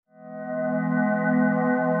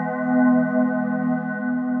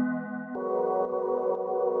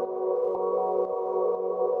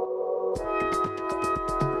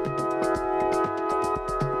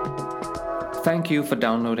Thank you for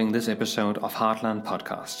downloading this episode of Heartland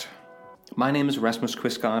Podcast. My name is Rasmus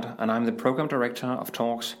Quisgaard, and I'm the Program Director of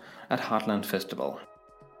Talks at Heartland Festival.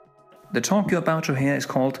 The talk you're about to hear is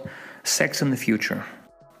called Sex in the Future.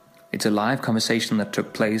 It's a live conversation that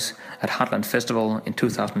took place at Heartland Festival in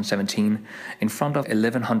 2017 in front of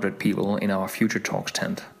 1,100 people in our Future Talks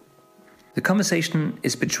tent. The conversation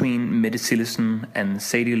is between Mette Sillesen and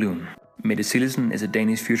Sadie Loon. Mette Sillesen is a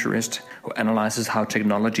Danish futurist who analyzes how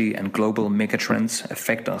technology and global megatrends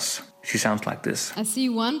affect us. She sounds like this. I see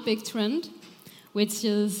one big trend, which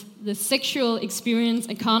is the sexual experience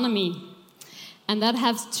economy. And that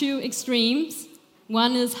has two extremes.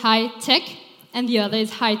 One is high tech and the other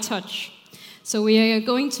is high touch. So we are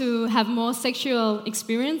going to have more sexual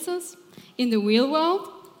experiences in the real world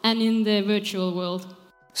and in the virtual world.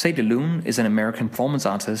 Sadie Loon is an American performance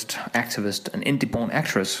artist, activist, and indie-born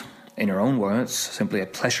actress. In her own words, simply a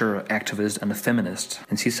pleasure activist and a feminist.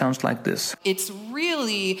 And she sounds like this. It's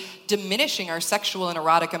really diminishing our sexual and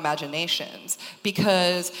erotic imaginations,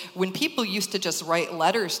 because when people used to just write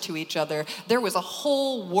letters to each other, there was a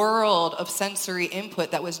whole world of sensory input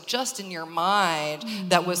that was just in your mind,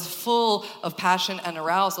 that was full of passion and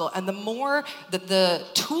arousal. And the more that the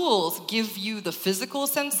tools give you the physical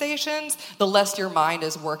sensations, the less your mind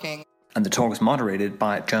is working. And the talk is moderated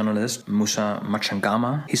by journalist Musa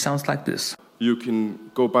Machangama. He sounds like this. You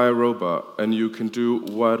can go buy a robot and you can do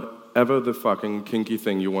whatever the fucking kinky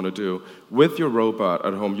thing you want to do with your robot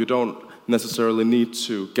at home. You don't necessarily need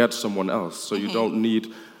to get someone else. So you don't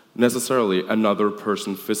need necessarily another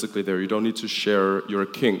person physically there. You don't need to share your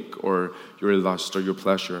kink or your lust or your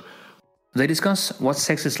pleasure. They discuss what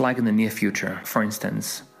sex is like in the near future. For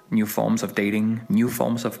instance, new forms of dating, new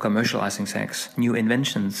forms of commercializing sex, new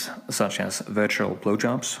inventions such as virtual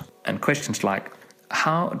blowjobs, and questions like,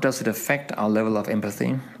 how does it affect our level of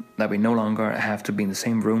empathy that we no longer have to be in the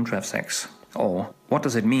same room to have sex? Or what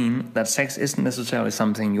does it mean that sex isn't necessarily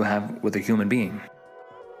something you have with a human being?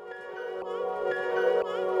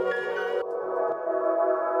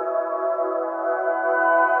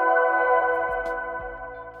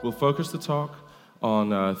 We'll focus the talk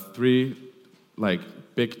on three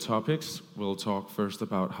big topics. We'll talk first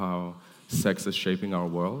about how sex is shaping our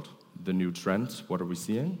world, the new trends, what are we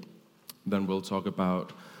seeing? Then we'll talk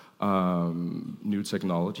about new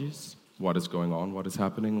technologies, what is going on, what is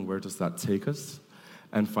happening, where does that take us?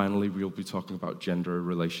 And finally, we'll be talking about gender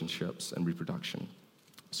relationships and reproduction.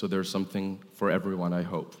 So there's something for everyone, I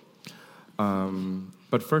hope.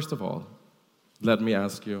 But first of all, let me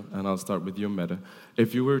ask you, and I'll start with you, Mette.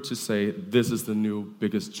 If you were to say, this is the new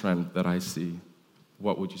biggest trend that I see,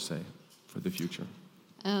 what would you say for the future?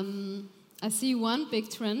 I see one big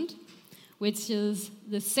trend, which is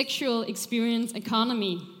the sexual experience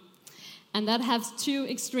economy. And that has two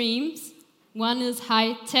extremes. One is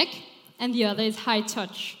high tech and the other is high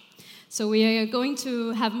touch. So we are going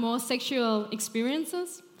to have more sexual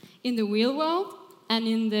experiences in the real world and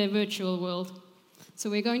in the virtual world. So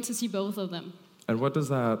we're going to see both of them. And what does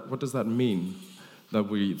that mean?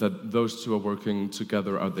 That those two are working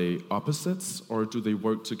together, are they opposites or do they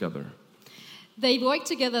work together? They work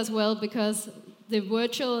together as well, because the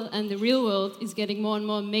virtual and the real world is getting more and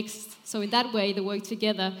more mixed. So in that way, they work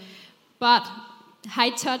together. But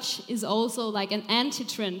high touch is also like an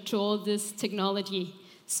anti-trend to all this technology.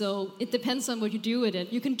 So it depends on what you do with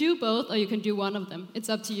it. You can do both or you can do one of them. It's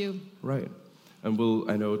up to you. Right. And we'll,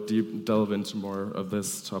 I know, delve into more of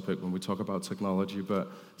this topic when we talk about technology. But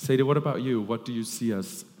Sadie, what about you? What do you see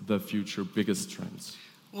as the future biggest trends?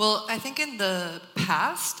 Well, I think in the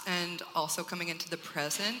past and also coming into the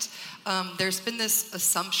present, there's been this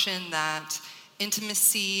assumption that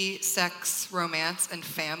intimacy, sex, romance, and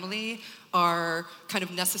family are kind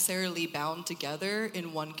of necessarily bound together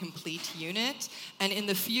in one complete unit. And in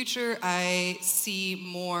the future, I see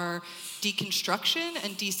more deconstruction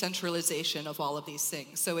and decentralization of all of these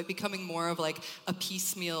things. So it becoming more of like a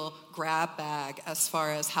piecemeal grab bag as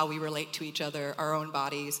far as how we relate to each other, our own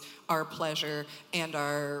bodies, our pleasure, and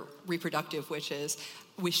our reproductive wishes.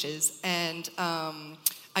 And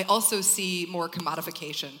I also see more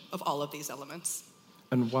commodification of all of these elements.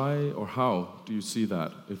 And why or how do you see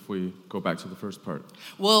that, if we go back to the first part?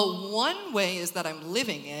 Well, one way is that I'm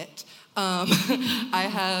living it. I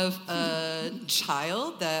have a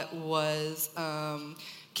child that was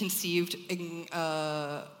conceived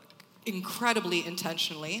incredibly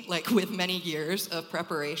intentionally, like with many years of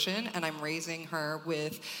preparation, and I'm raising her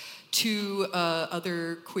with two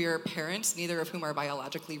other queer parents, neither of whom are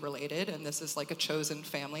biologically related, and this is like a chosen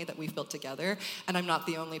family that we've built together. And I'm not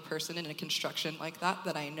the only person in a construction like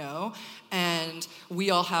that I know. And we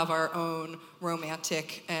all have our own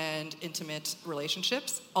romantic and intimate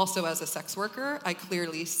relationships. Also, as a sex worker, I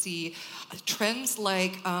clearly see trends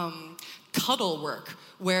like cuddle work,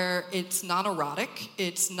 where it's not erotic,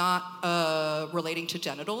 it's not relating to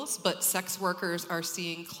genitals, but sex workers are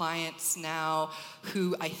seeing clients now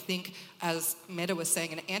who I think, as Meta was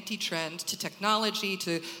saying, an anti-trend to technology,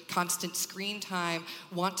 to constant screen time,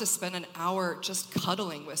 want to spend an hour just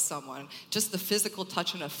cuddling with someone. Just the physical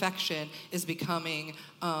touch and affection is becoming,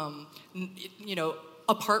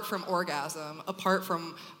 apart from orgasm, apart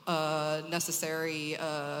from necessary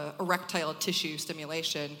erectile tissue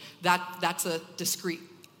stimulation, that's a discrete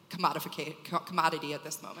commodity at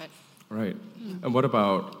this moment. Right. And what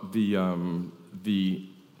about the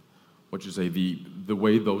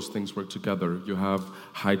way those things work together? You have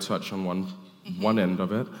high touch on one end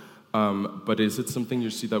of it, but is it something you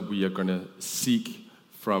see that we are going to seek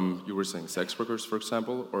from, you were saying, sex workers, for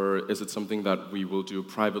example, or is it something that we will do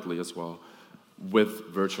privately as well, with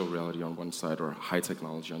virtual reality on one side or high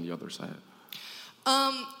technology on the other side?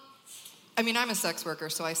 I'm a sex worker,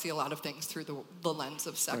 so I see a lot of things through the lens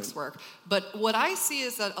of sex work. But what I see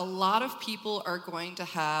is that a lot of people are going to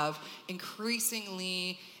have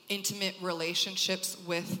increasingly intimate relationships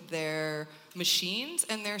with their machines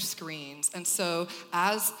and their screens. And so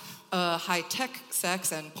as high-tech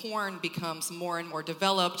sex and porn becomes more and more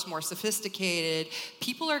developed, more sophisticated,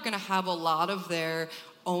 people are going to have a lot of their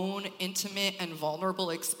own intimate and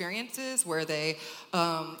vulnerable experiences where they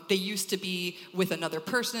used to be with another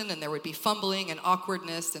person and there would be fumbling and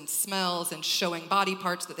awkwardness and smells and showing body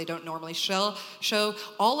parts that they don't normally show.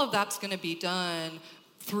 All of that's going to be done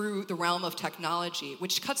through the realm of technology,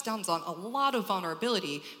 which cuts down on a lot of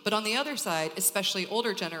vulnerability. But on the other side, especially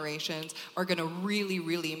older generations are going to really,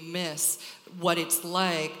 really miss what it's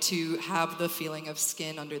like to have the feeling of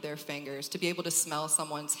skin under their fingers, to be able to smell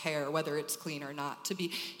someone's hair, whether it's clean or not, to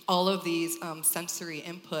be all of these sensory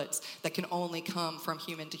inputs that can only come from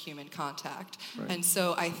human-to-human contact. Right. And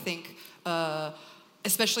so I think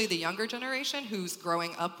especially the younger generation who's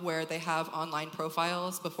growing up where they have online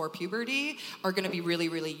profiles before puberty are going to be really,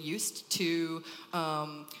 really used to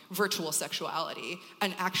virtual sexuality,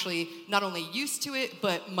 and actually not only used to it,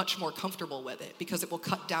 but much more comfortable with it, because it will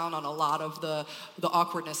cut down on a lot of the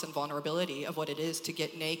awkwardness and vulnerability of what it is to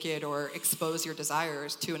get naked or expose your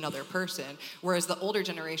desires to another person. Whereas the older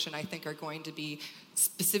generation, I think, are going to be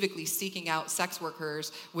specifically seeking out sex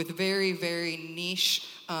workers with very, very niche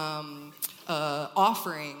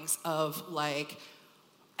offerings of like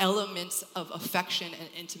elements of affection and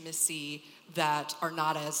intimacy that are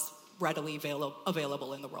not as readily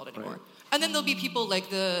available in the world anymore. Right. And then there'll be people like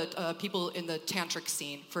the people in the tantric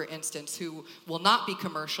scene, for instance, who will not be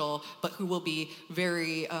commercial, but who will be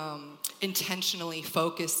very intentionally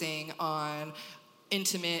focusing on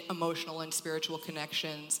intimate, emotional, and spiritual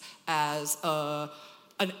connections as an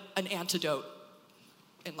antidote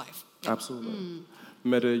in life. Yeah. Absolutely.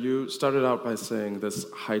 Meta, you started out by saying this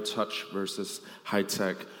high touch versus high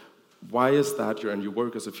tech. Why is that and you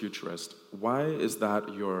work as a futurist? Why is that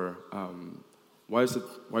why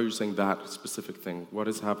are you saying that specific thing? What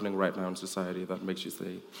is happening right now in society that makes you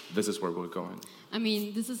say, this is where we're going?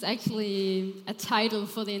 This is actually a title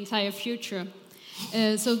for the entire future.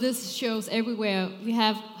 So this shows everywhere. We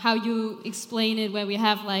have how you explain it, where we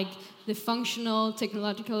have like the functional,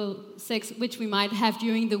 technological sex, which we might have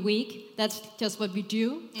during the week. That's just what we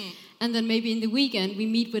do. And then maybe in the weekend, we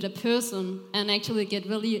meet with a person and actually get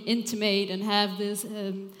really intimate and have this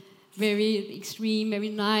very extreme, very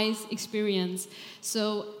nice experience.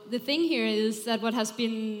 So the thing here is that what has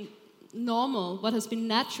been normal, what has been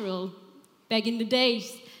natural back in the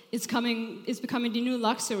days, is becoming the new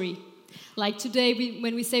luxury. Like today,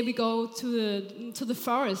 when we say we go to the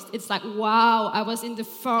forest, it's like, wow, I was in the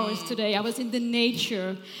forest today. I was in the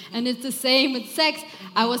nature. And it's the same with sex.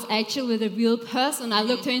 I was actually with a real person. I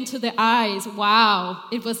looked her into the eyes. Wow,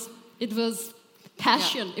 it was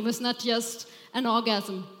passion. Yeah. It was not just an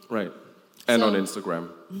orgasm. Right, and on Instagram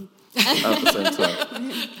at the same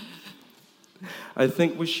time. I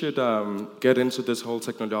think we should get into this whole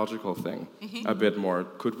technological thing a bit more.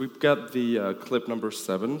 Could we get the clip number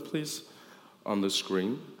 7, please, on the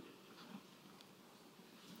screen?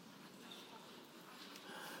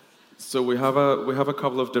 So we have a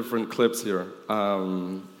couple of different clips here.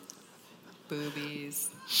 Boobies.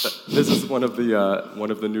 This is one of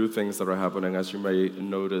the new things that are happening. As you may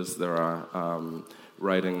notice, there are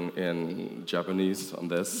writing in Japanese on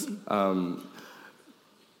this.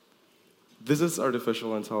 This is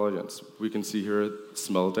artificial intelligence. We can see here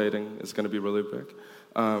smell dating is going to be really big.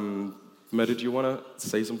 Mette, do you want to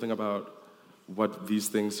say something about what these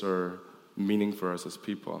things are meaning for us as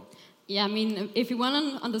people? Yeah, I mean, if you want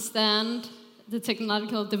to understand the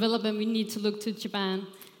technological development, we need to look to Japan.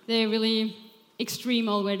 They're really extreme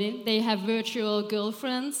already. They have virtual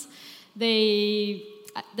girlfriends.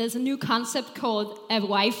 There's a new concept called a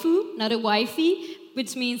waifu, not a wifey,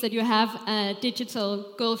 which means that you have a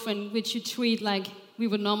digital girlfriend which you treat like we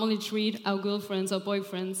would normally treat our girlfriends or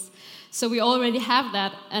boyfriends. So we already have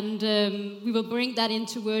that, and we will bring that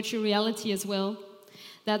into virtual reality as well.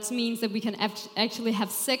 That means that we can actually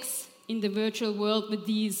have sex in the virtual world with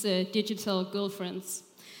these digital girlfriends.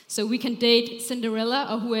 So we can date Cinderella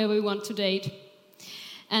or whoever we want to date.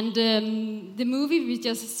 And the movie we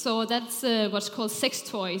just saw, that's what's called sex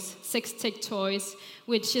toys, sex tech toys,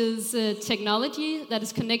 which is technology that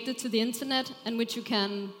is connected to the internet and which you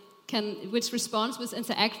which responds with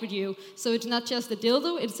interact with you. So it's not just a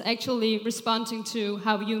dildo, it's actually responding to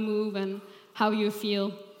how you move and how you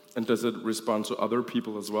feel. And does it respond to other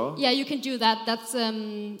people as well? Yeah, you can do that. That's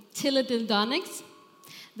teledildonics.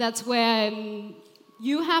 That's where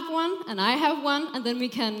you have one and I have one, and then we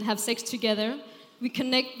can have sex together. We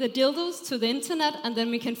connect the dildos to the internet, and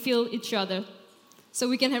then we can feel each other. So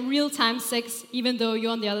we can have real-time sex, even though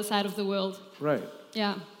you're on the other side of the world. Right.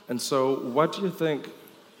 Yeah. And so what do you think,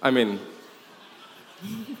 I mean,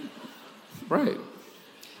 right.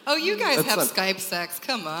 Oh, you guys That's have not- Skype sex.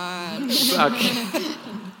 Come on. Exactly.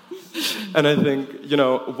 And I think, you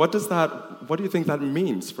know, what do you think that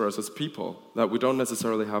means for us as people? That we don't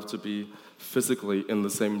necessarily have to be physically in the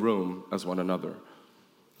same room as one another.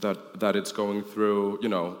 That it's going through, you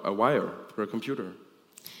know, a wire, through a computer.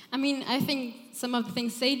 I mean, I think some of the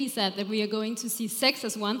things Sadie said, that we are going to see sex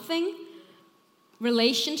as one thing,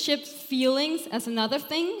 relationships, feelings as another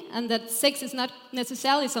thing, and that sex is not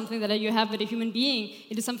necessarily something that you have with a human being.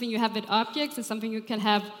 It is something you have with objects, it's something you can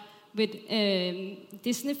have with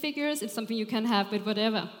Disney figures, it's something you can have with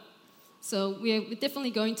whatever. So we're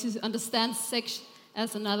definitely going to understand sex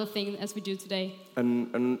as another thing as we do today.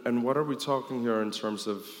 And what are we talking here in terms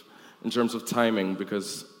of timing?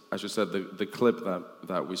 Because as you said, the clip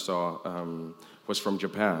that we saw was from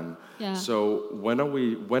Japan. Yeah. So when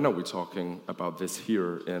are we talking about this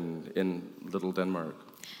here in Little Denmark?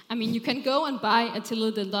 I mean, you can go and buy a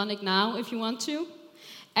teledildonic now if you want to.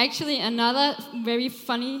 Actually, another very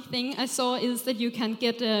funny thing I saw is that you can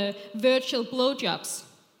get virtual blowjobs.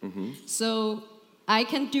 Mm-hmm. So I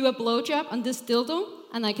can do a blowjob on this dildo,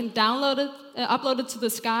 and I can download it, upload it to the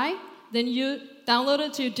Sky. Then you download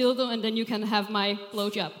it to your dildo, and then you can have my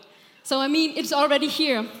blowjob. So I mean, it's already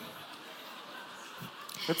here.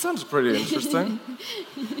 That sounds pretty interesting.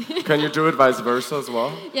 Can you do it vice versa as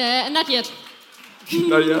well? Yeah, not yet.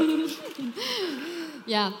 Not yet?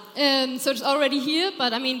 Yeah, so it's already here,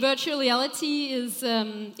 but I mean, virtual reality is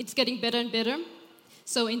it's getting better and better.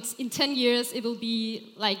 So in 10 years, it will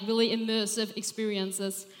be like really immersive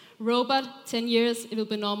experiences. Robot, 10 years, it will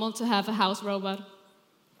be normal to have a house robot.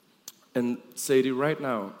 And Sadie, right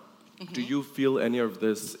now, do you feel any of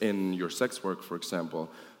this in your sex work, for example?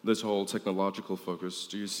 This whole technological focus,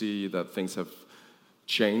 do you see that things have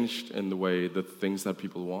changed in the way the things that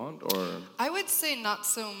people want, or? I would say not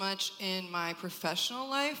so much in my professional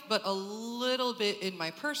life, but a little bit in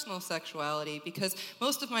my personal sexuality, because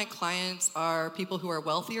most of my clients are people who are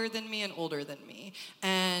wealthier than me and older than me.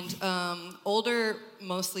 And older,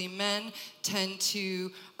 mostly men, tend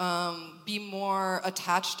to be more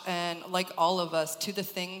attached, and like all of us, to the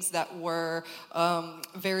things that were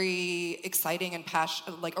very exciting and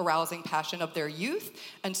arousing passion of their youth.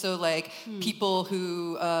 And so like people who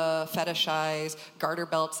fetishize garter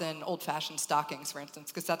belts and old-fashioned stockings, for instance,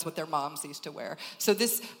 because that's what their moms used to wear. So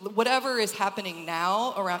this, whatever is happening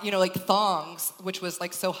now around, like thongs, which was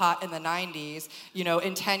like so hot in the 90s,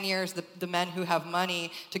 in 10 years, the men who have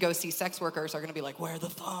money to go see sex workers are going to be like, wear the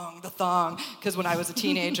thong. Because when I was a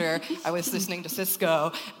teenager, I was listening to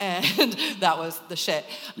Cisco, and that was the shit.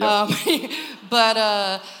 Yep.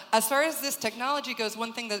 But as far as this technology goes,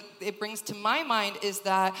 one thing that it brings to my mind is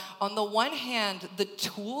that on the one hand, the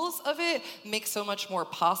tools of it make so much more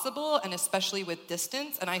possible, and especially with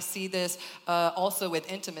distance. And I see this also with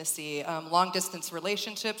intimacy. Long-distance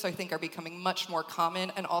relationships, I think, are becoming much more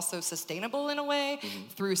common and also sustainable in a way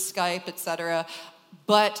through Skype, etc.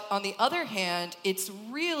 But on the other hand, it's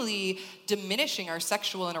really diminishing our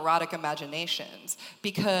sexual and erotic imaginations,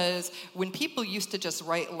 because when people used to just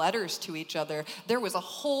write letters to each other, there was a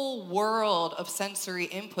whole world of sensory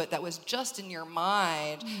input that was just in your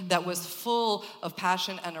mind that was full of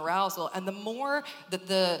passion and arousal. And the more that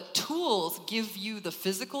the tools give you the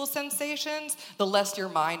physical sensations, the less your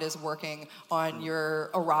mind is working on your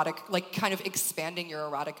erotic, like kind of expanding your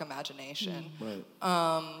erotic imagination.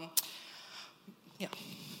 Right. Yeah.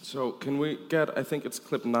 So can we get, I think it's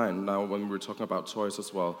clip 9 now when we're talking about toys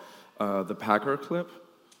as well, the Packer clip,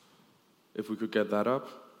 if we could get that up.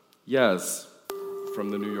 Yes,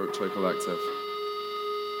 from the New York Toy Collective.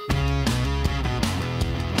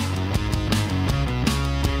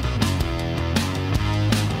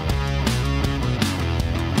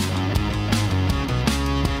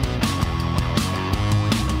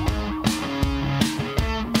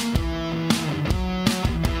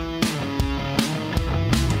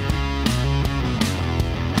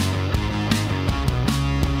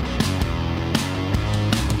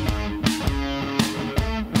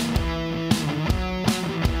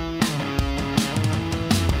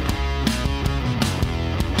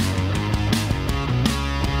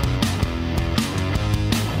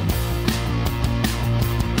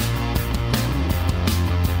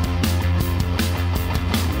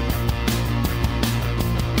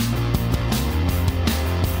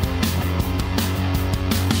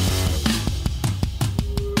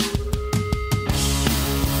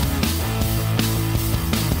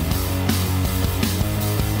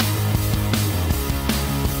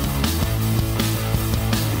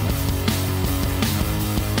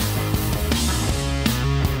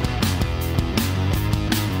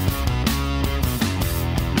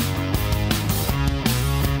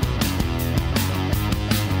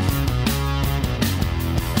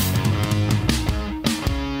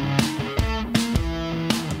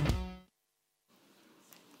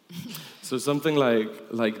 So something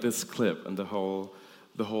like this clip and the whole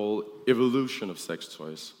evolution of sex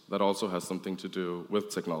toys, that also has something to do with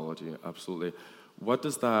technology, absolutely. What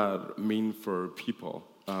does that mean for people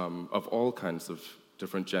of all kinds of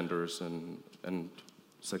different genders and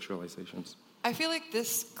sexualizations? I feel like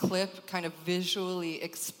this clip kind of visually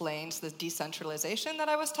explains the decentralization that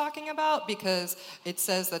I was talking about, because it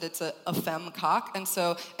says that it's a femme cock,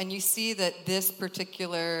 and you see that this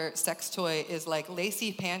particular sex toy is like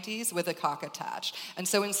lacy panties with a cock attached. And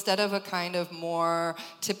so instead of a kind of more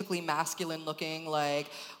typically masculine looking,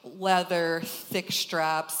 like leather, thick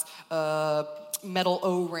straps, metal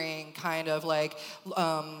O-ring, kind of like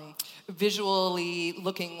visually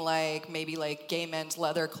looking like maybe like gay men's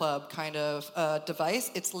leather club kind of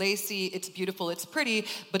device. It's lacy, it's beautiful, it's pretty,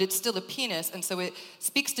 but it's still a penis, and so it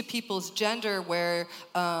speaks to people's gender where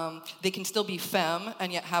they can still be femme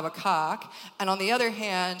and yet have a cock. And on the other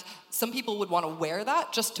hand, some people would want to wear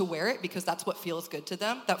that just to wear it because that's what feels good to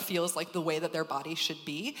them. That feels like the way that their body should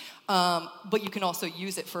be. But you can also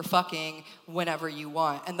use it for fucking whenever you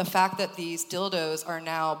want. And the fact that these dildos are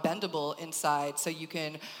now bendable inside so you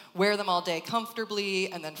can wear them all day comfortably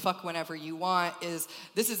and then fuck whenever you want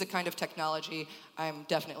this is a kind of technology I'm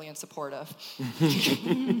definitely in support of.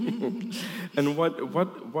 And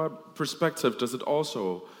what perspective does it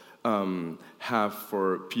also have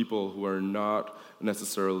for people who are not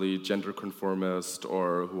necessarily gender conformist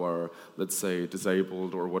or who are, let's say,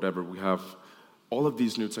 disabled or whatever? We have all of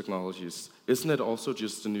these new technologies. Isn't it also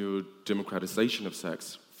just a new democratization of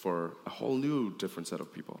sex for a whole new different set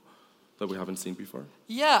of people that we haven't seen before?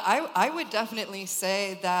 Yeah, I would definitely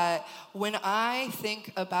say that when I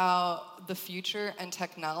think about the future and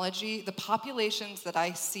technology, the populations that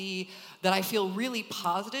I see that I feel really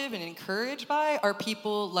positive and encouraged by are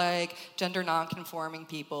people like gender non-conforming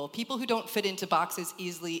people who don't fit into boxes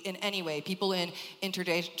easily in any way, people in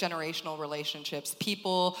intergenerational relationships,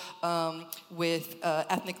 people with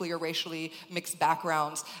ethnically or racially mixed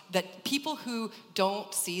backgrounds, that people who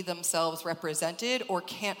don't see themselves represented or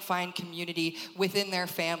can't find community within their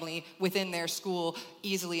family, within their school,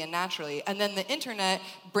 easily and naturally. And then the internet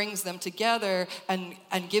brings them together and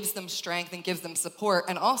gives them strength and gives them support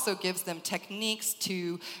and also gives them techniques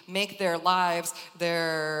to make their lives,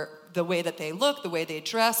 the way that they look, the way they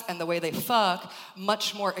dress, and the way they fuck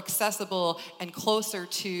much more accessible and closer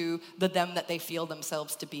to the them that they feel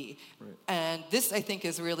themselves to be. Right. And this, I think,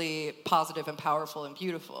 is really positive and powerful and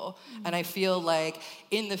beautiful. Mm-hmm. And I feel like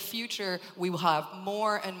in the future, we will have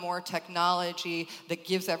more and more technology that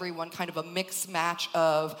gives everyone kind of a mixed match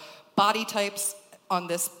of body types on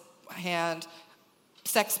this hand,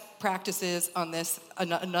 sex practices on this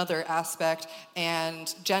another aspect,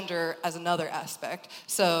 and gender as another aspect.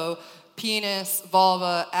 So penis,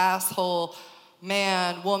 vulva, asshole,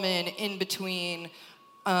 man, woman, in between,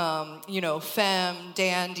 femme,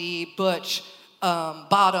 dandy, butch,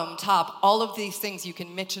 bottom, top, all of these things you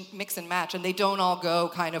can mix and match, and they don't all go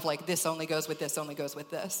kind of like this only goes with this, only goes with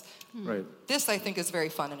this. Right. This, I think, is very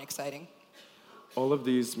fun and exciting. All of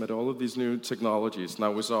these new technologies.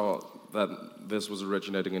 Now we saw that this was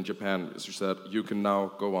originating in Japan. As you said, you can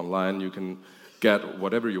now go online, you can get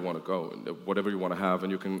whatever you want to go, whatever you want to have,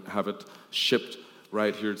 and you can have it shipped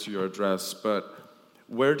right here to your address. But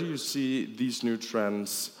where do you see these new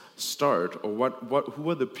trends start, or who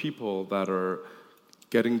are the people that are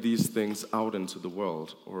getting these things out into the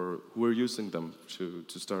world, or who are using them to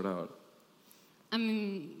start out? I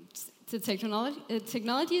mean, the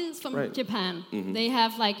technology is from Right. Japan. Mm-hmm. They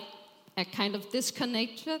have like a kind of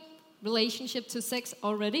disconnected relationship to sex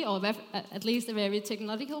already, or at least a very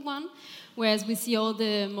technological one. Whereas we see all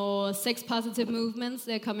the more sex-positive movements,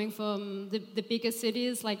 they're coming from the bigger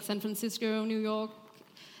cities like San Francisco, New York,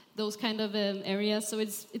 those kind of areas. So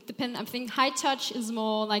it depends. I think high touch is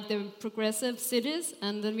more like the progressive cities,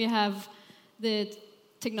 and then we have the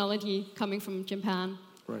technology coming from Japan.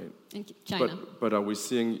 Right. And China. But are we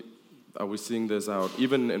seeing this out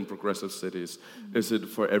even in progressive cities? Is it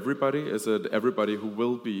for everybody? Is it everybody who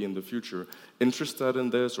will be in the future interested in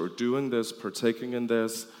this, or doing this, partaking in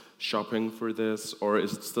this, shopping for this, or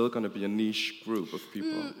is it still going to be a niche group of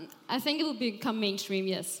people? I think it will become mainstream,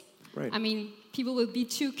 yes. Right. I mean, people will be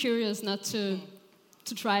too curious not to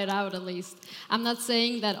try it out, at least. I'm not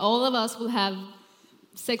saying that all of us will have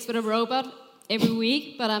sex with a robot every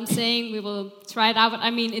week, but I'm saying we will try it out.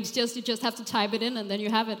 I mean, you just have to type it in and then you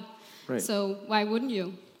have it. Right. So why wouldn't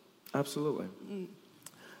you? Absolutely.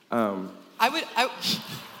 Why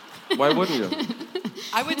wouldn't you?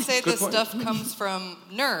 I would say Good this point. stuff comes from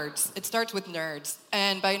nerds. It starts with nerds.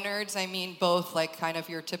 And by nerds, I mean both like kind of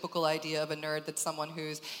your typical idea of a nerd that's someone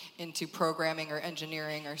who's into programming or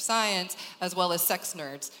engineering or science, as well as sex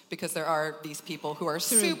nerds, because there are these people who are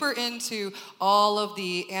super into all of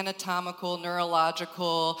the anatomical,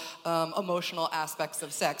 neurological, emotional aspects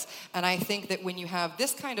of sex. And I think that when you have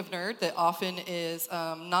this kind of nerd that often is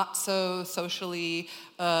not so socially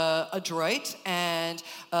adroit and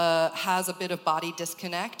has a bit of body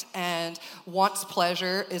disconnect and wants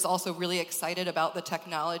pleasure, is also really excited about the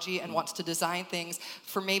technology and wants to design things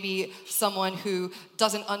for maybe someone who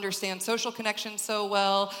doesn't understand social connection so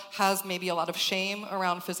well, has maybe a lot of shame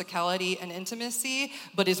around physicality and intimacy,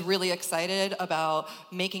 but is really excited about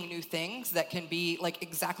making new things that can be like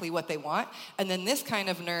exactly what they want. And then this kind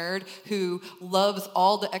of nerd who loves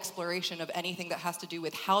all the exploration of anything that has to do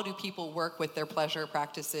with how do people work with their pleasure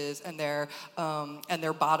practices and their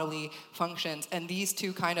bodily functions. And these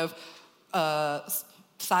two kind of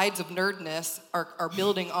sides of nerdness are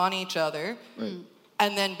building on each other, Right.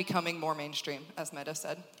 and then becoming more mainstream, as Meta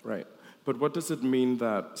said. Right. But what does it mean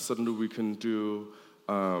that suddenly we can do,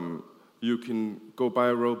 you can go buy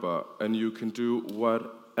a robot and you can do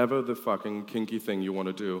whatever the fucking kinky thing you want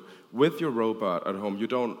to do with your robot at home? You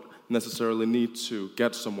don't necessarily need to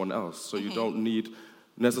get someone else. So you don't need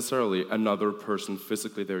necessarily another person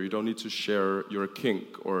physically there. You don't need to share your kink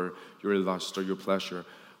or your lust or your pleasure.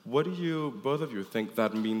 What do you, both of you, think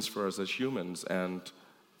that means for us as humans and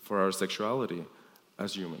for our sexuality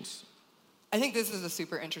as humans? I think this is a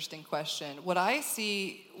super interesting question. What I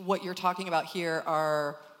see, what you're talking about here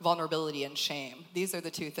are vulnerability and shame. These are the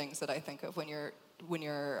two things that I think of when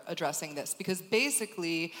you're addressing this. Because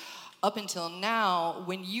basically, up until now,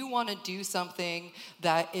 when you want to do something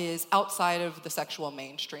that is outside of the sexual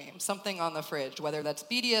mainstream, something on the fridge, whether that's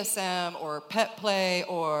BDSM or pet play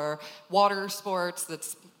or water sports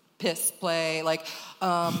that's piss play, like,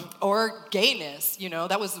 or gayness,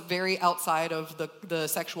 that was very outside of the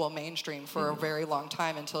sexual mainstream for a very long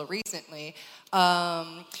time until recently.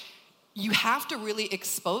 You have to really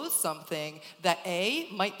expose something that A,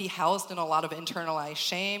 might be housed in a lot of internalized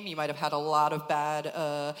shame. You might have had a lot of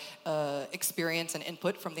bad experience and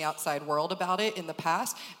input from the outside world about it in the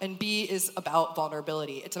past. And B is about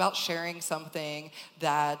vulnerability. It's about sharing something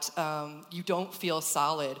that you don't feel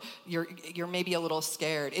solid. You're maybe a little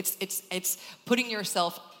scared. It's putting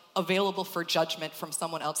yourself available for judgment from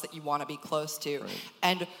someone else that you want to be close to. Right.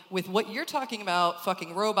 And with what you're talking about,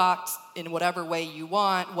 fucking robots in whatever way you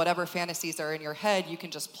want, whatever fantasies are in your head, you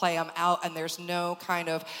can just play them out, and there's no kind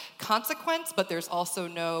of consequence, but there's also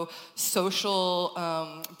no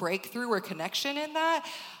social breakthrough or connection in that.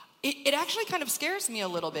 It actually kind of scares me a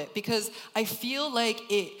little bit, because I feel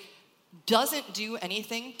like it doesn't do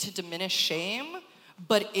anything to diminish shame,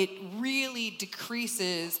 but it really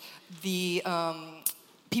decreases the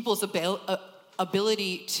people's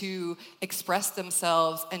ability to express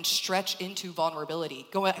themselves and stretch into vulnerability,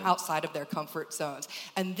 go outside of their comfort zones.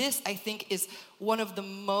 And this, I think, is one of the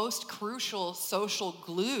most crucial social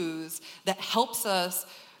glues that helps us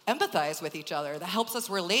empathize with each other, that helps us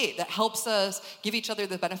relate, that helps us give each other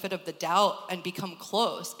the benefit of the doubt and become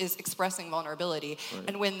close, is expressing vulnerability. Right.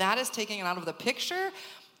 And when that is taken out of the picture,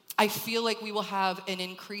 I feel like we will have an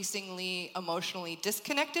increasingly emotionally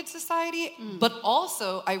disconnected society, but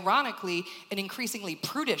also, ironically, an increasingly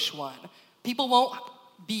prudish one. People won't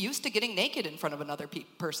be used to getting naked in front of another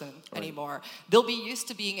person anymore. They'll be used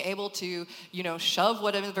to being able to, shove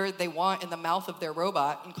whatever they want in the mouth of their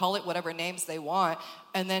robot and call it whatever names they want,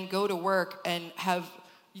 and then go to work and have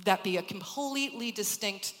that be a completely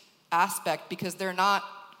distinct aspect because they're not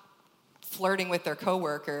flirting with their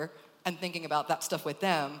coworker and thinking about that stuff with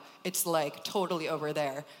them. It's like totally over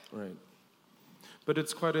there. Right. But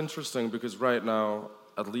it's quite interesting because right now,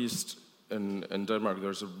 at least in Denmark,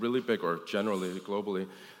 there's a really big, or generally, globally,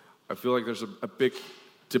 I feel like there's a big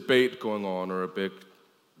debate going on, or a big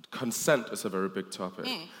consent is a very big topic.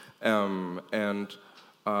 And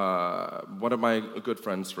one of my good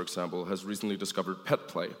friends, for example, has recently discovered pet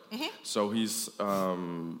play. So he's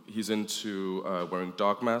into wearing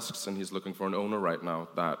dog masks, and he's looking for an owner right now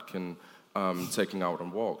that can take him out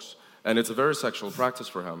on walks. And it's a very sexual practice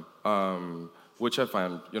for him, which I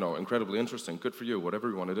find, incredibly interesting. Good for you, whatever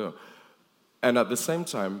you want to do. And at the same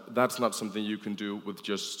time, that's not something you can do with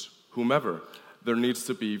just whomever. There needs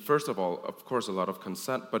to be, first of all, of course, a lot of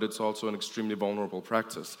consent, but it's also an extremely vulnerable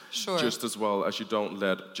practice. Sure. Just as well as you don't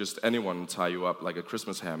let just anyone tie you up like a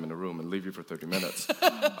Christmas ham in a room and leave you for 30 minutes.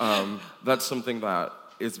 That's something that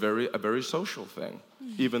is a very social thing,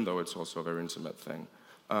 even though it's also a very intimate thing.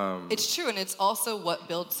 It's true, and it's also what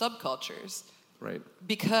builds subcultures. Right.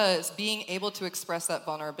 Because being able to express that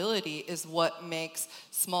vulnerability is what makes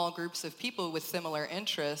small groups of people with similar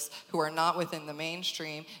interests who are not within the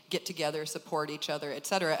mainstream get together, support each other,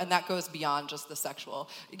 etc. And that goes beyond just the sexual.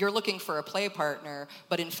 You're looking for a play partner,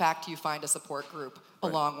 but in fact you find a support group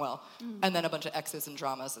along well. And then a bunch of X's and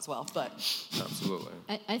dramas as well. But absolutely.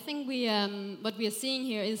 I think what we are seeing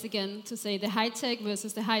here is, again, to say the high tech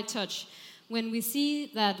versus the high touch. When we see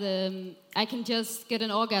that I can just get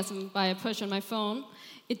an orgasm by a push on my phone,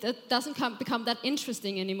 it doesn't become that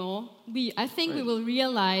interesting anymore. I think we will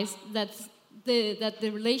realize that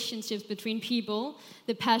the relationships between people,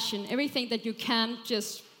 the passion, everything that you can't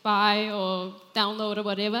just buy or download or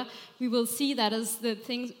whatever, we will see that as the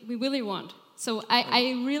things we really want. So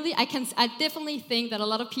I definitely think that a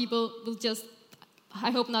lot of people will just, I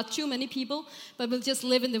hope not too many people, but will just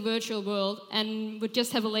live in the virtual world and would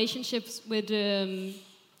just have relationships with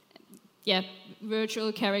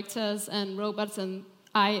virtual characters and robots and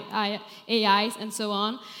AIs and so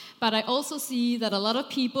on. But I also see that a lot of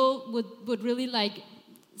people would really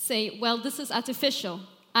say, well, this is artificial.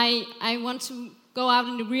 I want to go out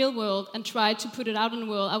in the real world and try to put it out in the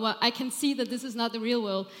world. I can see that this is not the real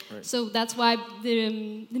world. Right. So that's why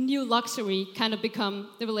the new luxury kind of become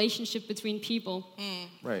the relationship between people.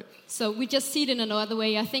 Right. So we just see it in another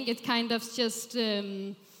way. I think it kind of just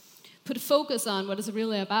put focus on what it's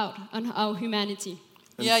really about, on our humanity.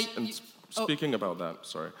 Speaking about that,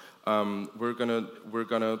 sorry. We're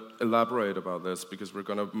gonna elaborate about this because we're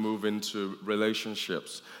gonna move into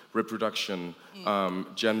relationships, reproduction,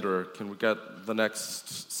 gender. Can we get the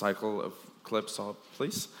next cycle of clips up,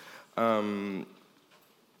 please?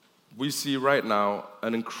 We see right now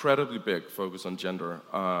an incredibly big focus on gender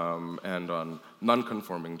and on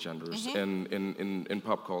non-conforming genders in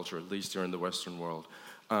pop culture, at least here in the Western world.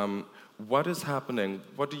 What is happening?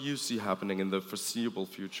 What do you see happening in the foreseeable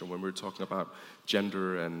future when we're talking about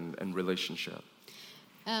gender and relationship?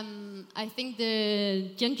 I think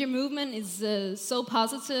the gender movement is so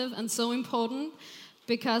positive and so important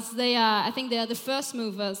because I think they are the first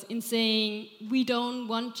movers in saying we don't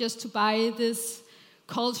want just to buy this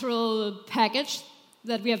cultural package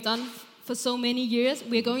that we have done for so many years.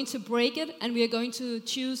 We are going to break it and we are going to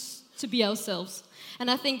choose to be ourselves. And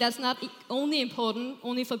I think that's not only important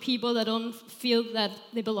only for people that don't feel that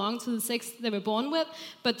they belong to the sex they were born with,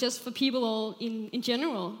 but just for people all in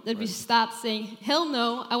general, that we start saying, hell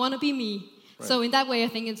no, I want to be me. Right. So in that way, I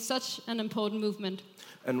think it's such an important movement.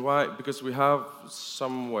 And why? Because we have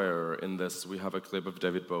somewhere in this, we have a clip of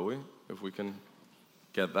David Bowie, if we can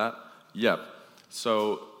get that. Yep.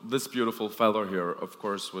 So this beautiful fellow here, of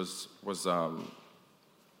course, was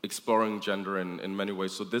exploring gender in many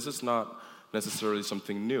ways. So this is not necessarily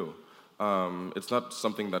something new. It's not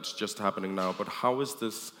something that's just happening now, but how is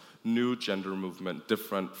this new gender movement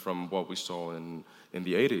different from what we saw in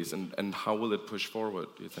the 80s, and how will it push forward,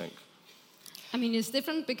 do you think? I mean, it's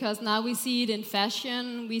different because now we see it in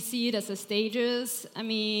fashion, we see it as a status. I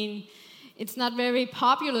mean, it's not very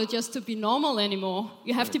popular just to be normal anymore.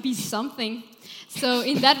 You have to be something. So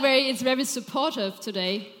in that way, it's very supportive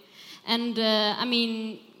today. And I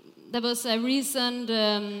mean, there was a recent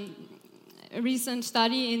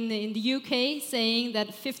study in the UK saying that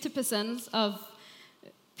 50% of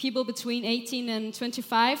people between 18 and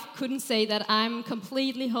 25 couldn't say that I'm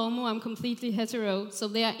completely homo, I'm completely hetero. So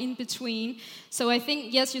they are in between. So I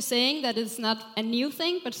think, yes, you're saying that it's not a new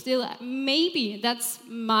thing, but still, maybe that's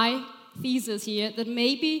my thesis here, that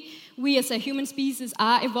maybe we as a human species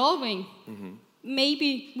are evolving. Mm-hmm.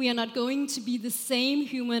 Maybe we are not going to be the same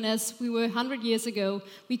human as we were 100 years ago.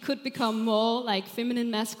 We could become more like feminine,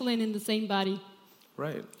 masculine in the same body.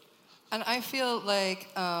 Right. And I feel like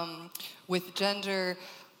with gender,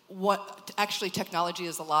 what actually technology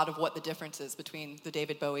is a lot of what the difference is between the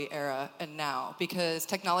David Bowie era and now, because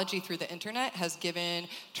technology through the internet has given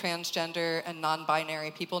transgender and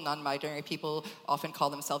non-binary people often call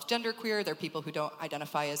themselves genderqueer. They're people who don't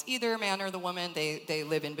identify as either man or the woman. They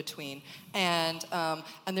live in between, and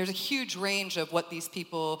there's a huge range of what these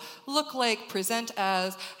people look like, present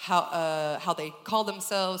as, how they call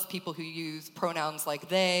themselves. People who use pronouns like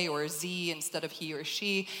they or ze instead of he or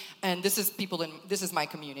she, and this is my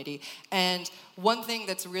community. And one thing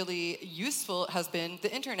that's really useful has been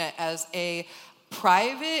the internet as a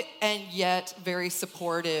private and yet very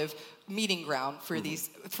supportive meeting ground for these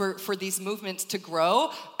for these movements to grow,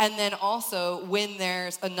 and then also when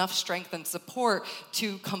there's enough strength and support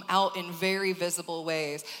to come out in very visible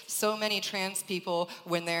ways. So many trans people,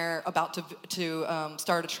 when they're about to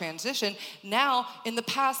start a transition, now in the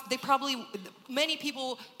past they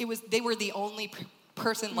were the only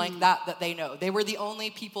person like that they know. They were the only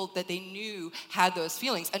people that they knew had those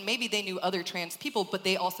feelings. And maybe they knew other trans people, but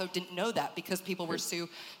they also didn't know that because people were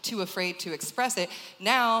too afraid to express it.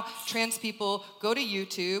 Now, trans people go to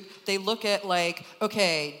YouTube, they look at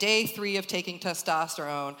day 3 of taking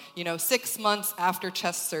testosterone, 6 months after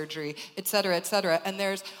chest surgery, et cetera, and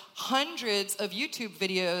there's hundreds of YouTube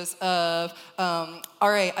videos of, all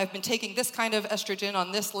right, I've been taking this kind of estrogen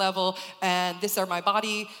on this level, and these are my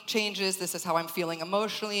body changes, this is how I'm feeling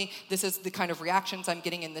emotionally, this is the kind of reactions I'm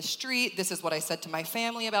getting in the street, this is what I said to my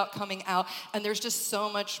family about coming out, and there's just so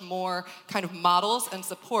much more kind of models and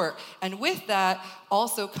support. And with that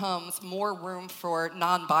also comes more room for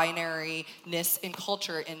non-binary-ness in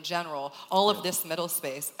culture in general, all of this middle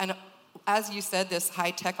space. And as you said, this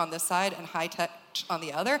high tech on this side and high tech on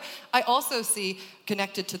the other, I also see,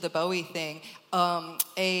 connected to the Bowie thing,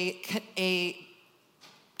 a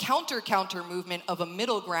counter movement of a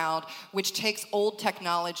middle ground which takes old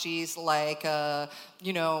technologies like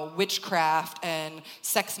witchcraft and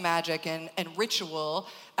sex magic and ritual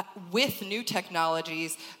with new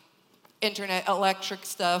technologies, internet, electric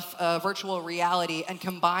stuff, virtual reality, and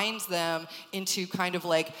combines them into kind of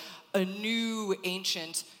like a new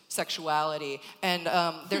ancient sexuality. And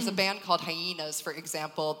there's a band called Hyenas, for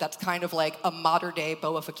example, that's kind of like a modern day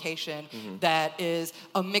boification that is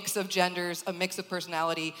a mix of genders, a mix of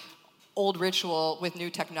personality, old ritual with new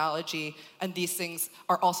technology, and these things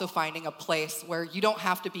are also finding a place where you don't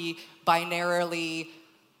have to be binarily,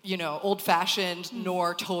 old-fashioned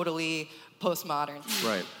nor totally postmodern.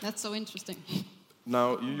 Right. That's so interesting.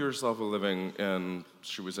 Now, you yourself are living in,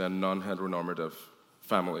 should we say, a non-heteronormative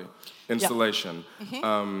family installation.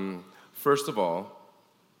 Yeah. First of all,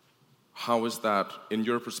 how is that, in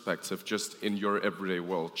your perspective, just in your everyday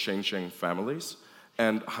world, changing families?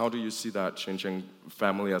 And how do you see that changing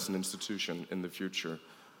family as an institution in the future?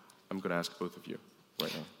 I'm going to ask both of you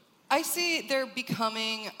right now. I see there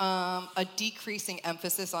becoming a decreasing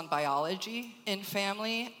emphasis on biology in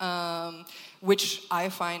family, which I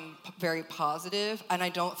find very positive, and I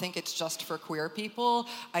don't think it's just for queer people.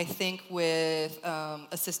 I think with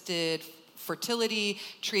assisted fertility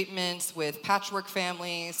treatments, with patchwork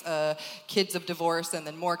families, kids of divorce, and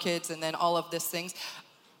then more kids, and then all of these things,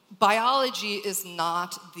 biology is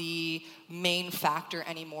not the main factor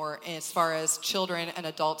anymore as far as children and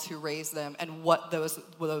adults who raise them and what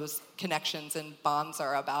those connections and bonds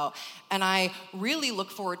are about. And I really look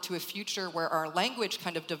forward to a future where our language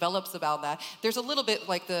kind of develops about that. There's a little bit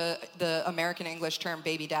like the American English term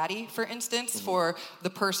baby daddy, for instance, for the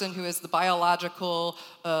person who is the biological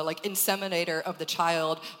inseminator of the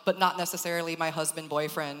child, but not necessarily my husband,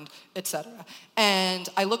 boyfriend, etc. And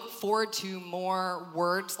I look forward to more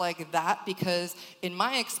words like that because in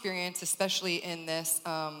my experience, especially in this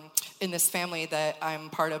family that I'm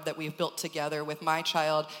part of, that we've built together with my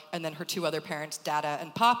child and then her two other parents, Dada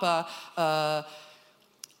and Papa,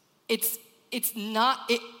 it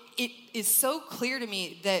is so clear to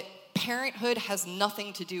me that parenthood has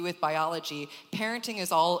nothing to do with biology. Parenting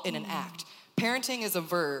is all in an act. Parenting is a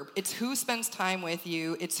verb. It's who spends time with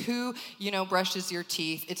you. It's who, brushes your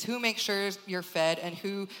teeth. It's who makes sure you're fed and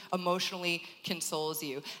who emotionally consoles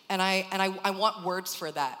you. And I want words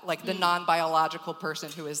for that, like the non-biological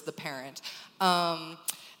person who is the parent.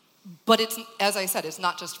 But it's, as I said, it's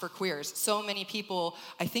not just for queers. So many people,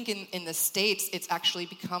 I think in the States, it's actually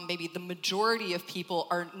become maybe the majority of people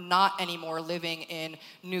are not anymore living in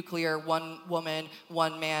nuclear, one woman,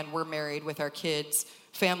 one man, we're married with our kids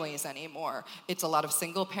families anymore. It's a lot of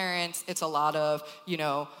single parents. It's a lot of,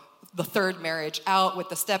 the third marriage out with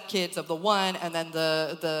the stepkids of the one, and then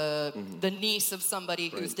the niece of somebody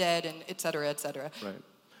who's dead, and et cetera, et cetera. Right.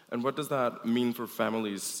 And what does that mean for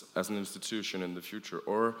families as an institution in the future,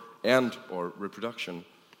 or reproduction?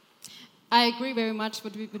 I agree very much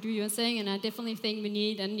with what you are saying, and I definitely think we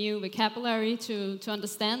need a new vocabulary to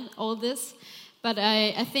understand all this. But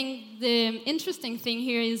I think the interesting thing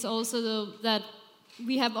here is also that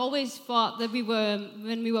we have always thought that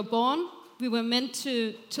when we were born, we were meant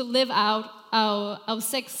to live out our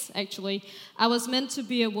sex, actually. I was meant to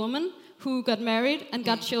be a woman who got married and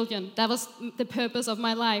got children. That was the purpose of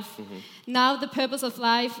my life. Now the purpose of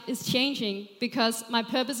life is changing, because my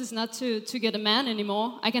purpose is not to get a man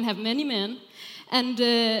anymore. I can have many men. And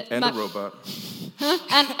a robot.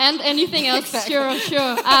 and anything else. Exactly.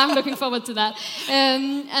 Sure. I'm looking forward to that.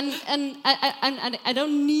 And I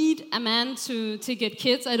don't need a man to get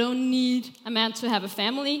kids. I don't need a man to have a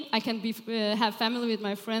family. I can have family with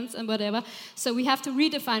my friends and whatever. So we have to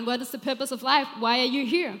redefine what is the purpose of life. Why are you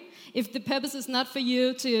here? If the purpose is not for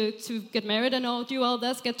you to get married and do all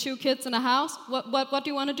this, get 2 kids in a house, what do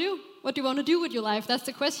you want to do? What do you want to do with your life? That's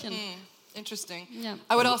the question. Interesting. Yeah.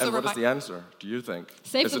 I would also and what is the answer, do you think?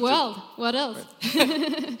 Save the world. What else?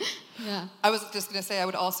 Right. Yeah. I was just going to say, I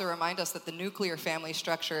would also remind us that the nuclear family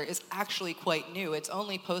structure is actually quite new. It's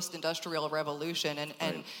only post-industrial revolution,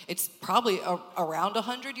 and it's probably around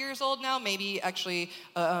 100 years old now, maybe actually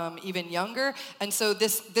even younger. And so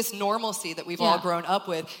this normalcy that we've all grown up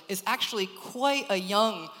with is actually quite a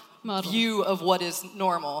young model view of what is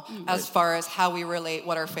normal as far as how we relate,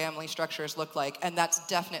 what our family structures look like. And that's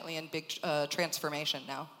definitely in big transformation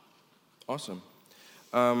now. Awesome.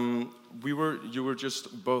 You were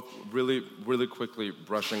just both really, really quickly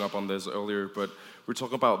brushing up on this earlier, but we're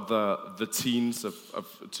talking about the teens of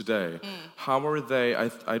today. How are they?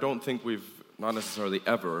 I don't think we've, not necessarily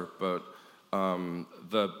ever, but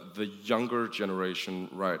the younger generation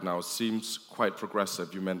right now seems quite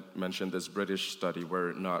progressive. You mentioned this British study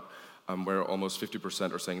where almost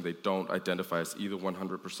 50% are saying they don't identify as either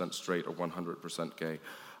 100% straight or 100% gay.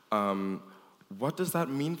 What does that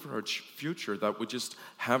mean for our future, that we just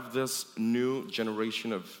have this new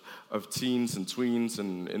generation of teens and tweens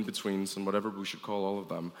and in-betweens and whatever we should call all of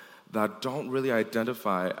them, that don't really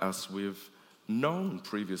identify as we've known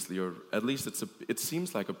previously, or at least it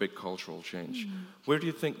seems like a big cultural change. Where do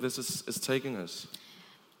you think this is taking us?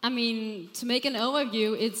 I mean, to make an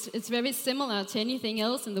overview, it's very similar to anything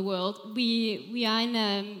else in the world. We are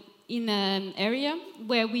in an area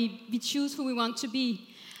where we choose who we want to be.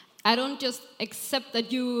 I don't just accept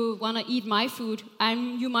that you want to eat my food.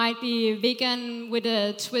 You might be vegan with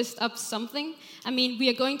a twist of something. I mean, we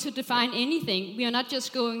are going to define anything. We are not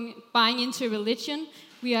just buying into religion.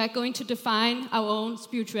 We are going to define our own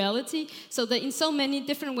spirituality. So that in so many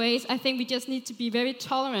different ways, I think we just need to be very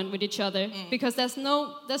tolerant with each other, because there's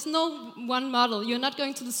no one model. You're not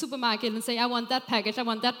going to the supermarket and say, I want that package, I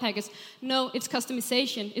want that package. No, it's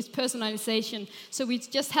customization, it's personalization. So we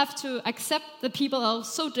just have to accept that people are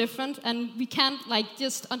so different, and we can't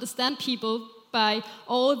just understand people by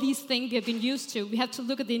all these things we have been used to. We have to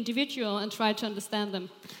look at the individual and try to understand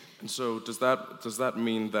them. And so does that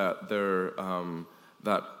mean that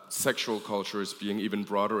that sexual culture is being even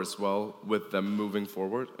broader as well, with them moving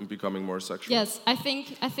forward and becoming more sexual? Yes, I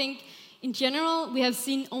think in general we have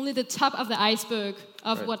seen only the top of the iceberg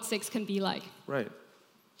of what sex can be like. Right.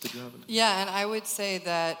 Did you have it? Yeah, and I would say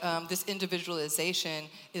that this individualization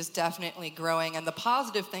is definitely growing, and the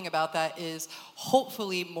positive thing about that is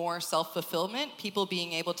hopefully more self-fulfillment, people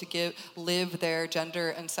being able to live their gender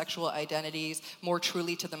and sexual identities more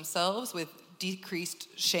truly to themselves with decreased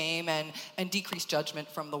shame and decreased judgment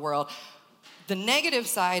from the world. The negative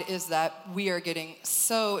side is that we are getting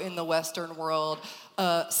so in the Western world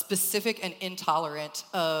specific and intolerant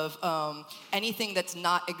of anything that's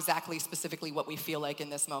not exactly specifically what we feel like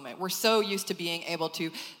in this moment. We're so used to being able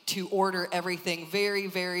to order everything very,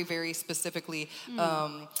 very, very specifically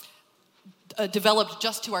developed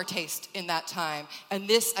just to our taste in that time. And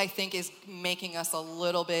this, I think, is making us a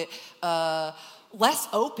little bit less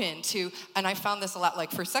open to, and I found this a lot,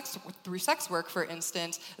 like through sex work, for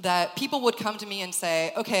instance, that people would come to me and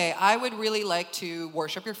say, okay, I would really like to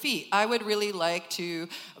worship your feet. I would really like to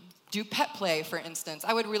do pet play, for instance.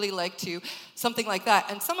 I would really like to, something like that.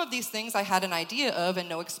 And some of these things I had an idea of and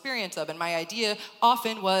no experience of. And my idea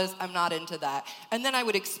often was, I'm not into that. And then I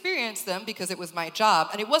would experience them because it was my job.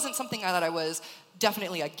 And it wasn't something that I was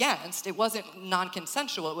definitely against. It wasn't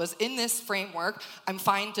non-consensual. It was in this framework, I'm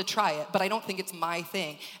fine to try it, but I don't think it's my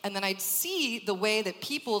thing. And then I'd see the way that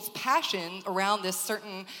people's passion around this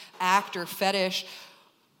certain act or fetish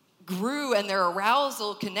grew and their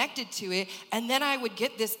arousal connected to it, and then I would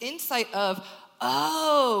get this insight of,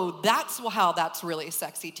 oh, that's how that's really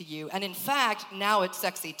sexy to you. And in fact, now it's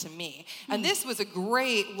sexy to me. And this was a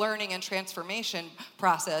great learning and transformation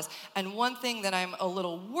process. And one thing that I'm a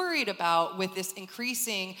little worried about with this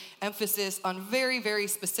increasing emphasis on very, very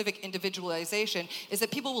specific individualization is that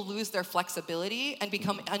people will lose their flexibility and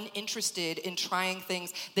become uninterested in trying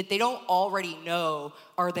things that they don't already know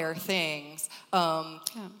are their things,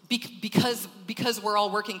 because we're all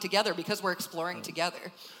working together, because we're exploring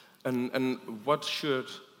together. And what should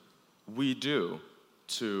we do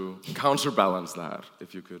to counterbalance that?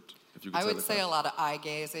 If you could I would say a lot of eye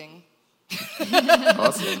gazing.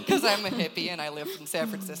 Awesome. Because I'm a hippie and I lived in San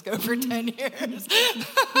Francisco for 10 years.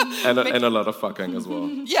 and a lot of fucking as well.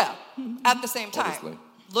 Yeah, at the same time. Obviously.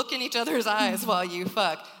 Look in each other's eyes while you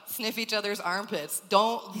fuck. Sniff each other's armpits.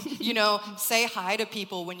 Don't, say hi to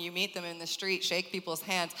people when you meet them in the street. Shake people's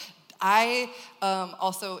hands. I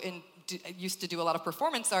also used to do a lot of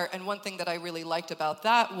performance art, and one thing that I really liked about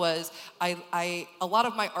that was a lot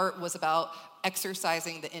of my art was about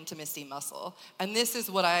exercising the intimacy muscle. And this is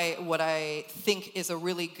what I think is a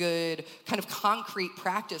really good kind of concrete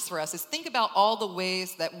practice for us, is think about all the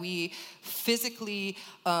ways that we physically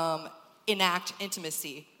enact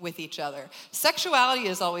intimacy with each other. Sexuality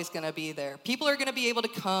is always going to be there. People are going to be able to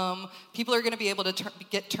come. People are going to be able to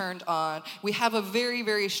get turned on. We have a very,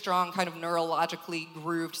 very strong kind of neurologically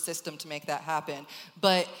grooved system to make that happen.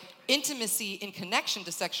 But intimacy in connection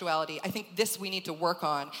to sexuality, I think this we need to work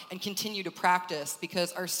on and continue to practice,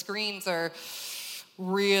 because our screens are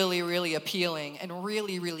really, really appealing and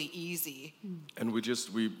really, really easy. And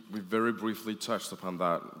we very briefly touched upon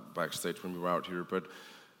that backstage when we were out here, but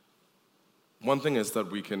one thing is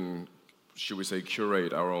that we can, should we say,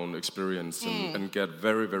 curate our own experience and get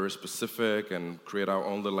very, very specific and create our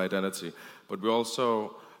own little identity. But we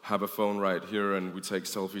also have a phone right here, and we take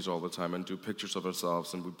selfies all the time and do pictures of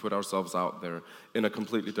ourselves, and we put ourselves out there in a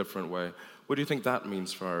completely different way. What do you think that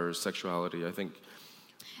means for our sexuality? I think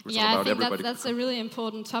we're talking about everybody. That's a really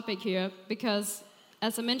important topic here, because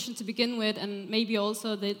as I mentioned to begin with, and maybe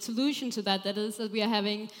also the solution to that is that we are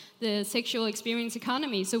having the sexual experience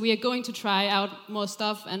economy. So we are going to try out more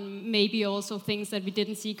stuff and maybe also things that we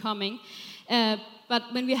didn't see coming. But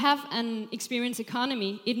when we have an experience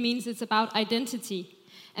economy, it means it's about identity.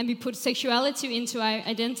 And we put sexuality into our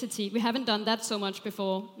identity. We haven't done that so much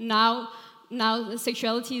before. Now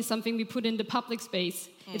sexuality is something we put in the public space.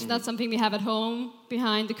 It's not something we have at home,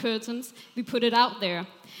 behind the curtains. We put it out there.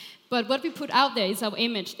 But what we put out there is our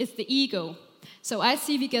image, it's the ego. So I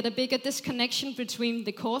see we get a bigger disconnection between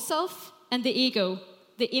the core self and the ego,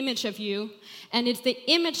 the image of you. And it's the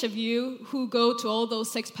image of you who go to all those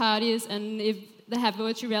sex parties and if they have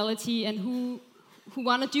virtual reality and who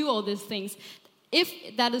want to do all these things.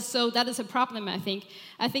 If that is so, that is a problem, I think.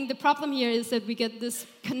 I think the problem here is that we get this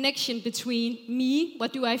connection between me,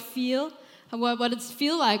 what do I feel, what does it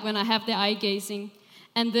feel like when I have the eye gazing,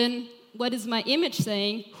 and then what is my image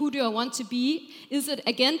saying? Who do I want to be? Is it,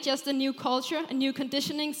 again, just a new culture, a new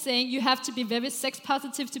conditioning saying you have to be very sex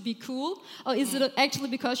positive to be cool? Or is it actually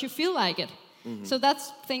because you feel like it? So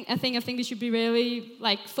that's I think we should be really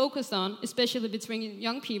focused on, especially between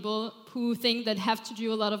young people who think that have to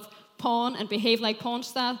do a lot of porn and behave like porn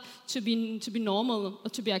stars to be normal or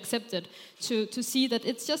to be accepted. To see that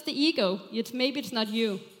it's just the ego. Maybe it's not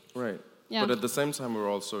you. Right. Yeah. But at the same time,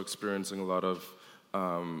 we're also experiencing a lot of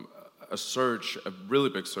a really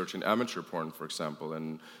big surge in amateur porn, for example,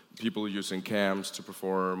 and people using cams to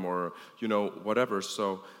perform or, whatever.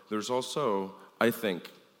 So there's also, I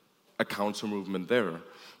think, a counter movement there.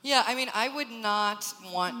 Yeah, I mean, I would not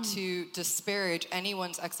want to disparage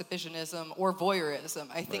anyone's exhibitionism or voyeurism.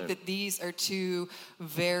 I think that these are two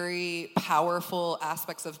very powerful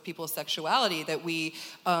aspects of people's sexuality that we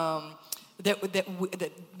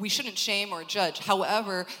that we shouldn't shame or judge.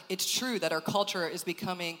 However, it's true that our culture is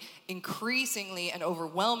becoming increasingly and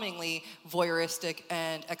overwhelmingly voyeuristic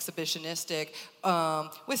and exhibitionistic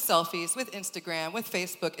with selfies, with Instagram, with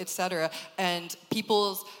Facebook, etc. And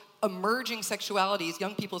people's emerging sexualities,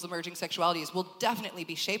 young people's emerging sexualities, will definitely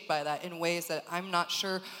be shaped by that in ways that I'm not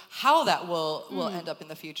sure how that will end up in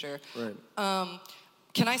the future. Right.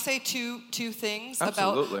 Can I say two things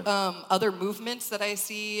Absolutely. about other movements that I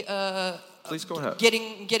see? Please go ahead.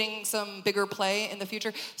 Getting some bigger play in the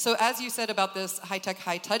future. So as you said about this high-tech,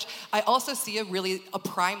 high-touch, I also see a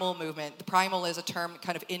primal movement. The primal is a term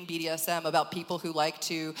kind of in BDSM about people who like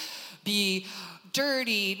to be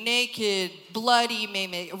dirty, naked, bloody,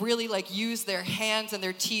 really like use their hands and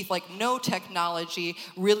their teeth, like no technology,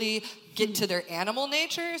 really get to their animal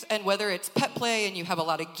natures. And whether it's pet play and you have a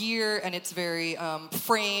lot of gear and it's very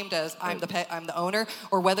framed as I'm the pet, I'm the owner,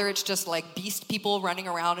 or whether it's just like beast people running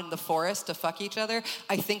around in the forest to fuck each other,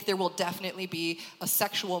 I think there will definitely be a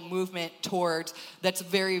sexual movement towards that's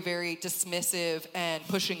very, very dismissive and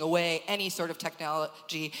pushing away any sort of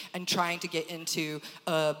technology and trying to get into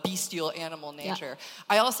a bestial animal nature. Yeah.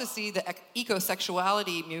 I also see the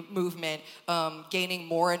ecosexuality movement gaining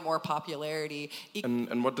more and more popularity.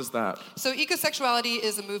 And what does that? So ecosexuality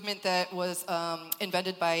is a movement that was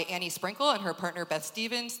invented by Annie Sprinkle and her partner Beth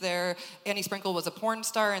Stevens. Annie Sprinkle was a porn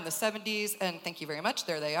star in the 70s, and thank you very much,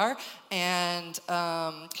 there they are. And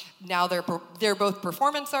now they're both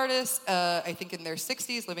performance artists, I think in their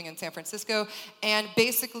 60s, living in San Francisco. And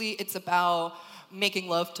basically it's about making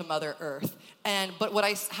love to Mother Earth. But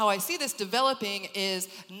how I see this developing is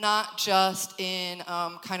not just in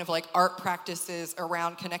kind of like art practices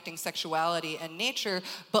around connecting sexuality and nature,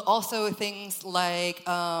 but also things like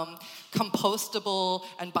compostable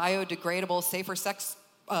and biodegradable safer sex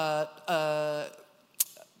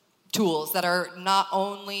tools that are not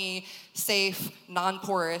only safe,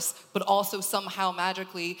 non-porous, but also somehow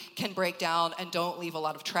magically can break down and don't leave a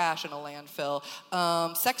lot of trash in a landfill.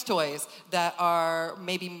 Sex toys that are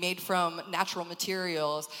maybe made from natural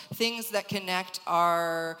materials, things that connect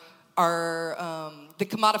the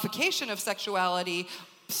commodification of sexuality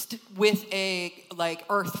with a like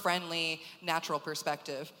earth-friendly, natural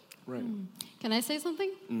perspective. Right. Can I say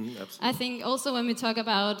something? Absolutely. I think also when we talk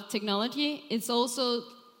about technology, it's also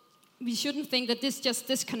we shouldn't think that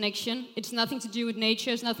this connection, it's nothing to do with nature,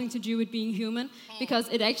 it's nothing to do with being human, because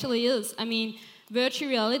it actually is. I mean, virtual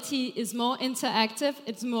reality is more interactive,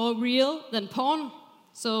 it's more real than porn.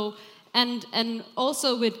 So, and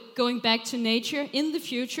also with going back to nature, in the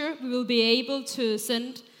future, we will be able to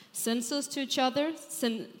send sensors to each other,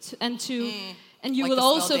 and you like will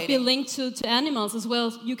also dating. be linked to animals as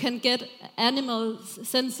well. You can get animal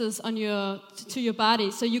sensors on to your body,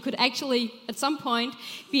 so you could actually, at some point,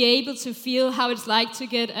 be able to feel how it's like to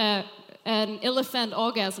get an elephant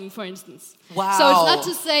orgasm, for instance. Wow! So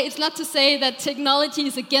it's not to say that technology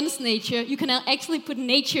is against nature. You can actually put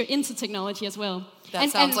nature into technology as well. That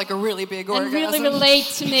sounds like a really big orgasm. And really relate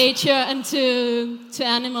to nature and to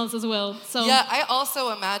animals as well. So yeah, I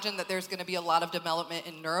also imagine that there's going to be a lot of development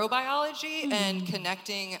in neurobiology and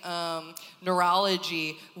connecting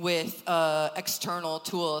neurology with external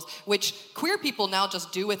tools, which queer people now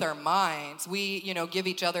just do with our minds. We, give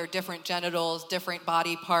each other different genitals, different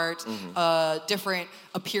body parts, different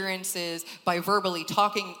appearances by verbally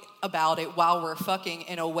talking about it while we're fucking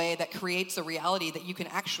in a way that creates a reality that you can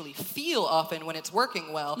actually feel often when it's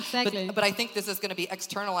working well. Exactly. But I think this is going to be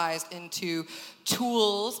externalized into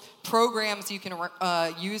tools, programs you can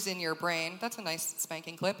use in your brain. That's a nice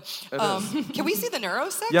spanking clip. Can we see the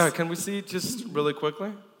neurosex? Yeah, can we see just really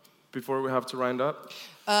quickly before we have to round up?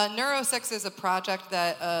 Neurosex is a project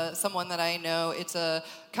that someone that I know, it's a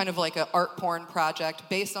kind of like an art porn project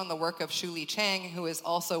based on the work of Shu Li Chang, who is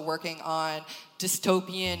also working on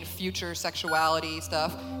dystopian future sexuality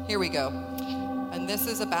stuff. Here we go. And this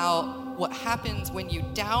is about what happens when you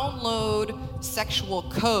download sexual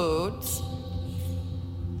codes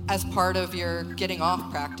as part of your getting off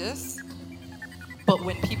practice, but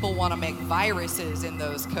when people want to make viruses in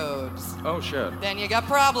those codes. Oh, shit. Then you got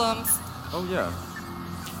problems. Oh, yeah.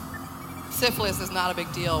 Syphilis is not a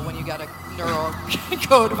big deal when you got a neural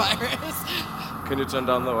code virus. Can you turn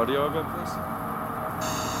down the audio a bit, please?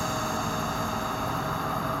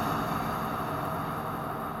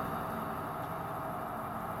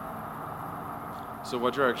 So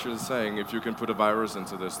what you're actually saying, if you can put a virus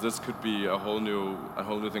into this could be a whole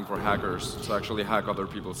new thing for hackers to actually hack other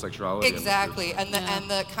people's sexuality. Exactly, and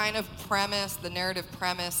the kind of premise, the narrative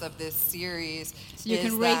premise of this series so you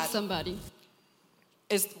can rape somebody.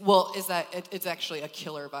 Is that it's actually a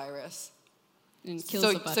killer virus. And kill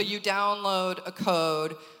somebody. So you download a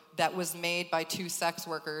code that was made by two sex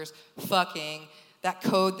workers fucking. That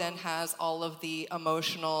code then has all of the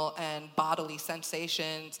emotional and bodily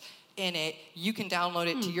sensations in it, you can download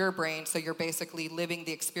it to your brain, so you're basically living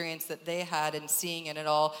the experience that they had and seeing it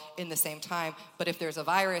all in the same time. But if there's a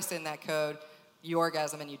virus in that code, you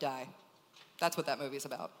orgasm and you die. That's what that movie's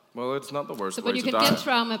about. Well, it's not the worst way But you to can die. get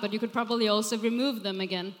trauma, but you could probably also remove them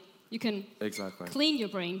again. You can Exactly. clean your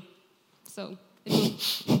brain. So it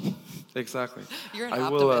will, Exactly. You're an I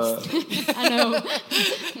will, optimist. I know.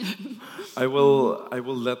 I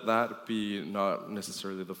will let that be not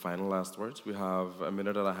necessarily the final last words. We have a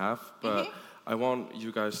minute and a half, but I want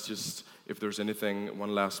you guys just, if there's anything,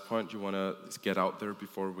 one last point you want to get out there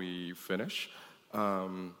before we finish.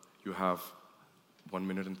 You have 1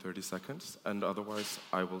 minute and 30 seconds, and otherwise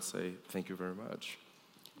I will say thank you very much.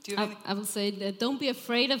 Do you have anything? I will say that don't be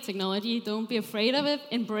afraid of technology. Don't be afraid of it.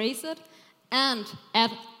 Embrace it, and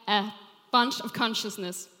add a bunch of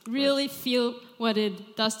consciousness. Really feel what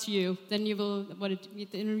it does to you. Then you will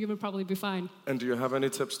probably be fine. And do you have any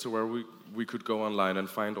tips to where we could go online and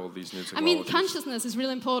find all these new I technologies? mean, consciousness is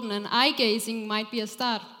really important, and eye gazing might be a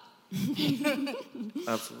start.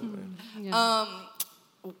 Absolutely. Yeah.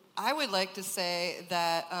 I would like to say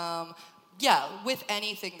that, with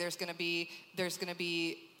anything, there's going to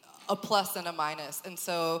be a plus and a minus. And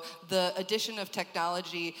so the addition of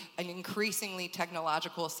technology and increasingly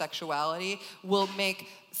technological sexuality will make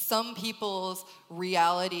some people's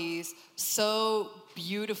realities so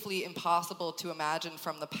beautifully impossible to imagine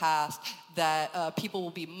from the past that people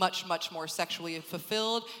will be much, much more sexually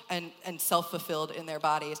fulfilled and self-fulfilled in their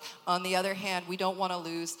bodies. On the other hand, we don't want to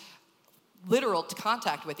lose literal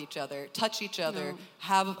contact with each other, touch each other,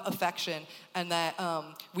 have affection, and that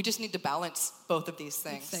we just need to balance both of these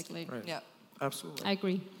things. Exactly. Right. Yeah. Absolutely. I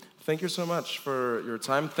agree. Thank you so much for your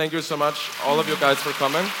time. Thank you so much, all of you guys, for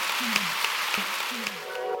coming.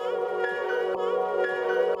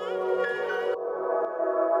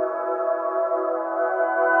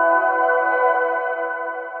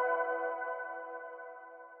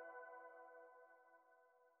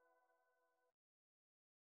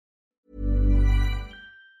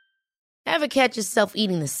 Ever catch yourself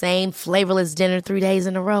eating the same flavorless dinner 3 days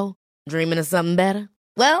in a row? Dreaming of something better?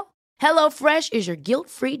 Well, HelloFresh is your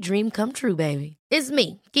guilt-free dream come true, baby. It's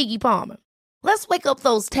me, Keke Palmer. Let's wake up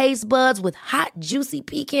those taste buds with hot, juicy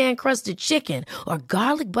pecan-crusted chicken or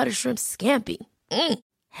garlic butter shrimp scampi.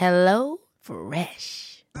 Hello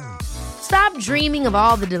Fresh. Stop dreaming of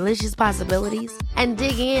all the delicious possibilities and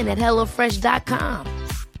dig in at HelloFresh.com.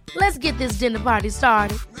 Let's get this dinner party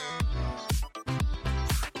started.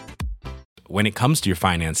 When it comes to your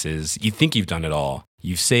finances, you think you've done it all.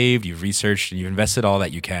 You've saved, you've researched, and you've invested all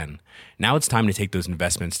that you can. Now it's time to take those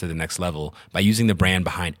investments to the next level by using the brand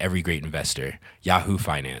behind every great investor, Yahoo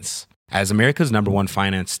Finance. As America's #1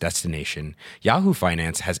 finance destination, Yahoo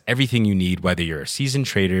Finance has everything you need, whether you're a seasoned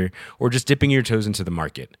trader or just dipping your toes into the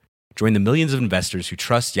market. Join the millions of investors who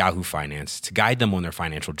trust Yahoo Finance to guide them on their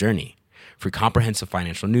financial journey. For comprehensive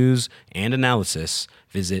financial news and analysis,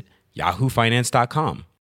 visit yahoofinance.com.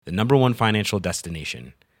 The #1 financial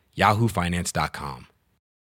destination, yahoofinance.com.